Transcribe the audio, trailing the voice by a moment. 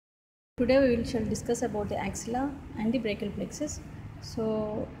Today we shall discuss about the axilla and the brachial plexus.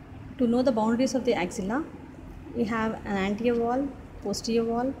 So, to know the boundaries of the axilla, we have an anterior wall, posterior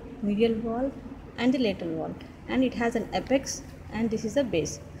wall, medial wall, and the lateral wall, and it has an apex, and this is a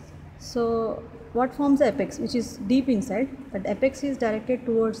base. So, what forms the apex, which is deep inside, but the apex is directed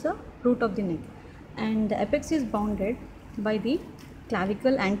towards the root of the neck, and the apex is bounded by the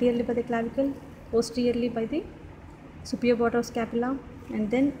clavicle, anteriorly by the clavicle, posteriorly by the superior part of scapula, and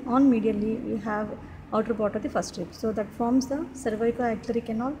then on medially we have outer part of the first rib. So that forms the cervicoaxillary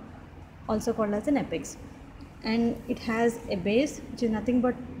canal, also called as an apex, and it has a base which is nothing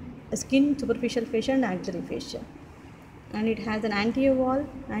but a skin, superficial fascia and axillary fascia, and it has an anterior wall.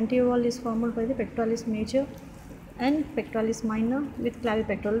 Anterior wall is formed by the pectoralis major and pectoralis minor with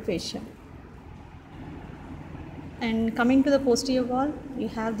clavipectoral fascia. And coming to the posterior wall, we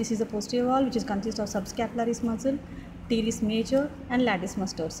have this is the posterior wall, which is consists of subscapularis muscle, teres major and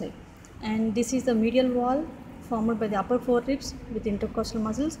latissimus dorsi. And this is the medial wall formed by the upper four ribs with intercostal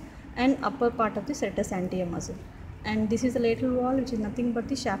muscles and upper part of the serratus anterior muscle. And this is the lateral wall, which is nothing but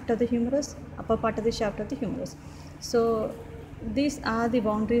the shaft of the humerus, upper part of the shaft of the humerus. So these are the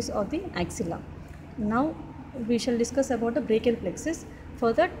boundaries of the axilla. Now we shall discuss about the brachial plexus.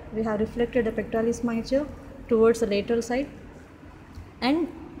 For that we have reflected the pectoralis major towards the lateral side and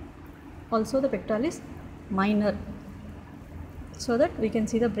also the pectoralis minor, so that we can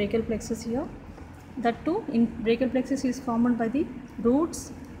see the brachial plexus here. That too, in brachial plexus is formed by the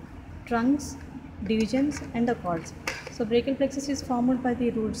roots, trunks, divisions and the cords. So brachial plexus is formed by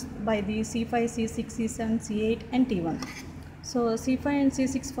the roots by the C5, C6, C7, C8 and T1. So C5 and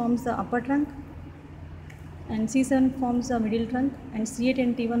C6 forms the upper trunk, and C7 forms the middle trunk, and C8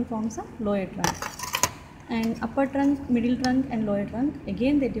 and T1 forms the lower trunk. And upper trunk, middle trunk and lower trunk,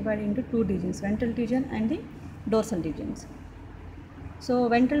 again they divide into two divisions, ventral division and the dorsal divisions. So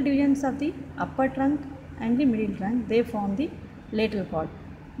ventral divisions of the upper trunk and the middle trunk, they form the lateral cord,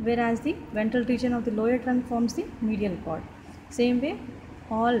 whereas the ventral region of the lower trunk forms the medial cord. Same way,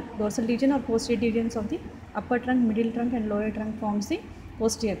 all dorsal division or posterior divisions of the upper trunk, middle trunk and lower trunk forms the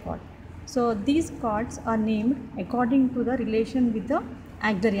posterior cord. So these cords are named according to the relation with the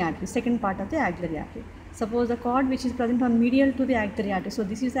axillary artery, second part of the axillary artery. Suppose the cord which is present on medial to the axillary artery, so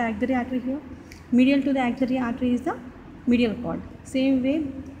this is the axillary artery here, medial to the axillary artery is the medial cord. Same way,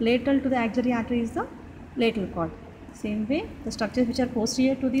 lateral to the axillary artery is the lateral cord. Same way, the structures which are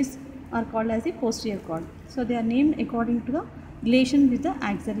posterior to this are called as the posterior cord. So they are named according to the relation with the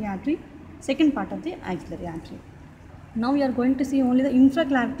axillary artery, second part of the axillary artery. Now we are going to see only the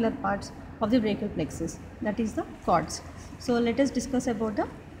infraclavicular parts of the brachial plexus, that is the cords. So let us discuss about the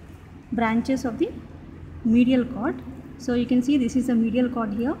branches of the medial cord. So you can see this is a medial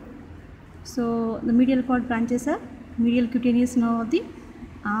cord here. So the medial cord branches are medial cutaneous nerve of the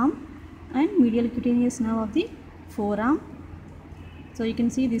arm and medial cutaneous nerve of the forearm. So you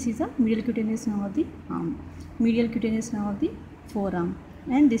can see this is a medial cutaneous nerve of the arm, medial cutaneous nerve of the forearm,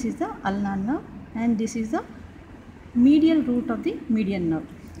 and this is the ulnar nerve, and this is the medial root of the median nerve.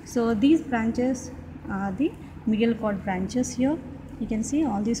 So these branches are the medial cord branches here. You can see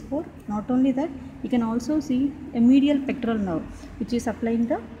all these four. Not only that, you can also see a medial pectoral nerve which is supplying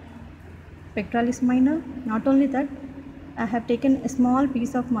the pectoralis minor. Not only that, I have taken a small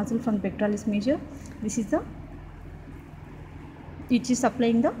piece of muscle from pectoralis major. This is the which is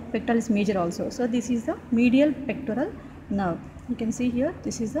supplying the pectoralis major also. So this is the medial pectoral nerve. You can see here,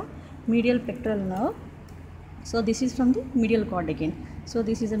 this is the medial pectoral nerve. So this is from the medial cord again. So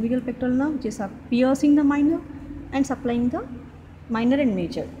this is a medial pectoral nerve which is piercing the minor and supplying the minor and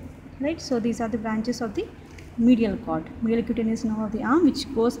major, right? So these are the branches of the medial cord, medial cutaneous nerve of the arm,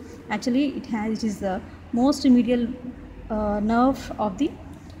 which goes it is the most medial nerve of the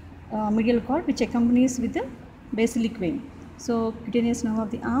medial cord, which accompanies with the basilic vein. So cutaneous nerve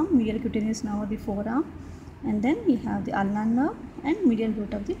of the arm, medial cutaneous nerve of the forearm, and then we have the ulnar nerve and medial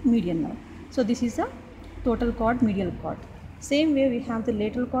root of the median nerve. So this is the total cord, medial cord. Same way we have the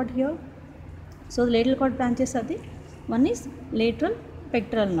lateral cord here. So the lateral cord branches are the one is lateral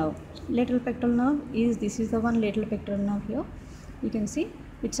pectoral nerve. Lateral pectoral nerve is, this is the one lateral pectoral nerve here. You can see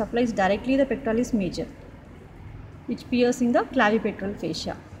it supplies directly the pectoralis major, which piercing the clavipectoral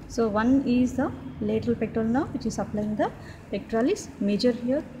fascia. So one is the lateral pectoral nerve which is supplying the pectoralis major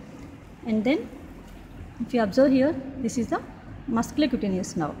here, and then if you observe here, this is the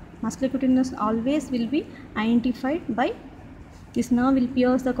musculocutaneous nerve. Musculocutaneous always will be identified by this nerve will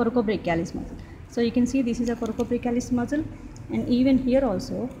pierce the coracobrachialis muscle. So you can see this is a coracobrachialis muscle, and even here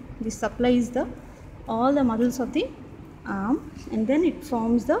also this supplies the all the muscles of the arm, and then it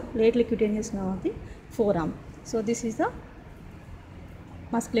forms the lateral cutaneous nerve of the forearm. So this is the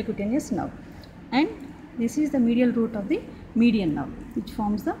musculocutaneous nerve, and this is the medial root of the median nerve, which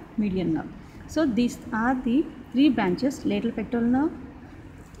forms the median nerve. So these are the three branches: lateral pectoral nerve,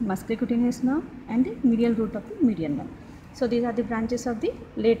 musculocutaneous nerve, and the medial root of the median nerve. So these are the branches of the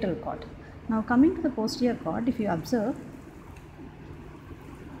lateral cord. Now coming to the posterior cord, if you observe,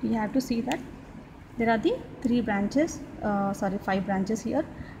 you have to see that there are the five branches here: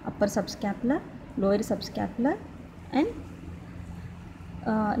 upper subscapular, lower subscapular, and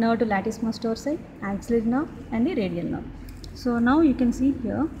nerve to latissimus dorsi, axillary nerve, and the radial nerve. So now you can see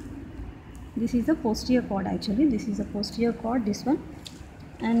here, this is the posterior cord. Actually this is the posterior cord, this one,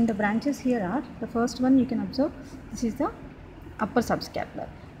 and the branches here are, the first one you can observe, this is the upper subscapular.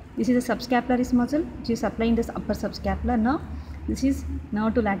 This is the subscapularis muscle which is supplying this upper subscapular nerve. This is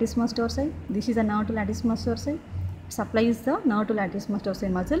nerve to latissimus dorsi. This is the nerve to latissimus dorsi, supplies the nerve to latissimus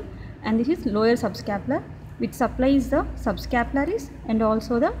dorsi muscle, and this is lower subscapular, which supplies the subscapularis and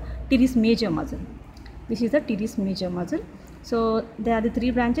also the teres major muscle. This is the teres major muscle. So there are the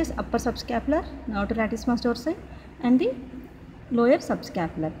three branches: upper subscapular, nerve to latissimus dorsi, and the lower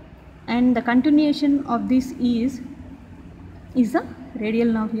subscapular. And the continuation of this is the radial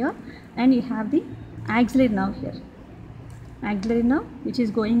nerve here, and you have the axillary nerve here. Axillary nerve which is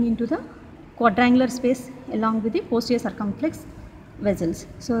going into the quadrangular space along with the posterior circumflex vessels.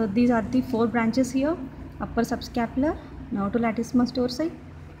 So these are the four branches here: upper subscapular, nerve to latissimus dorsi,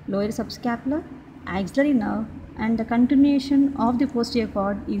 lower subscapular, axillary nerve, and the continuation of the posterior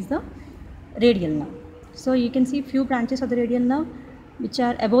cord is the radial nerve. So you can see few branches of the radial nerve which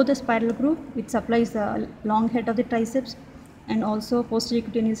are above the spiral groove, which supplies the long head of the triceps and also posterior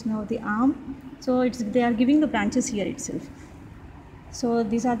cutaneous nerve of the arm. So they are giving the branches here itself. So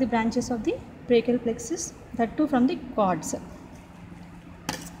these are the branches of the brachial plexus, that too from the cords.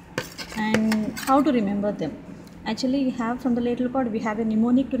 And how to remember them? Actually, we have from the lateral cord, we have a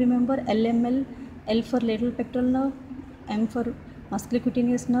mnemonic to remember: LML, L for lateral pectoral nerve, M for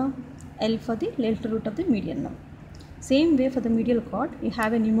musculocutaneous nerve, L for the lateral root of the median nerve. Same way for the medial cord, we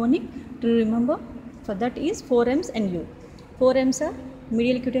have a mnemonic to remember. For that is 4 M's and U. 4 M's are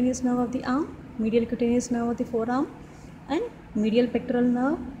medial cutaneous nerve of the arm, medial cutaneous nerve of the forearm, and medial pectoral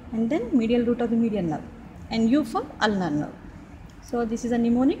nerve, and then medial root of the median nerve, and U for ulnar nerve. So this is a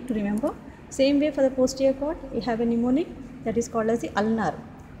mnemonic to remember. Same way for the posterior cord, we have a mnemonic that is called as the ulnar: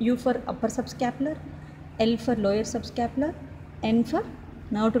 U for upper subscapular, L for lower subscapular, N for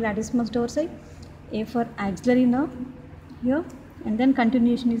nerve to latissimus dorsi, A for axillary nerve here, and then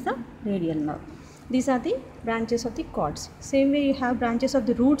continuation is the radial nerve. These are the branches of the cords. Same way you have branches of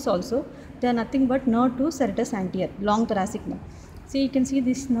the roots also. They are nothing but nerve to serratus anterior, long thoracic nerve. So you can see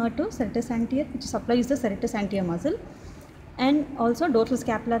this nerve to serratus anterior, which supplies the serratus anterior muscle, and also dorsal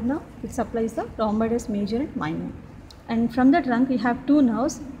scapular nerve, which supplies the rhomboides major and minor. And from the trunk we have two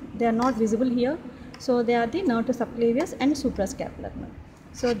nerves. They are not visible here. So they are the nerve to subclavius and suprascapular nerve.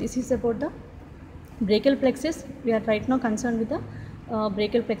 So this is about the brachial plexus. We are right now concerned with the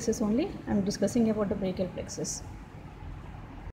brachial plexus only. I am discussing about the brachial plexus.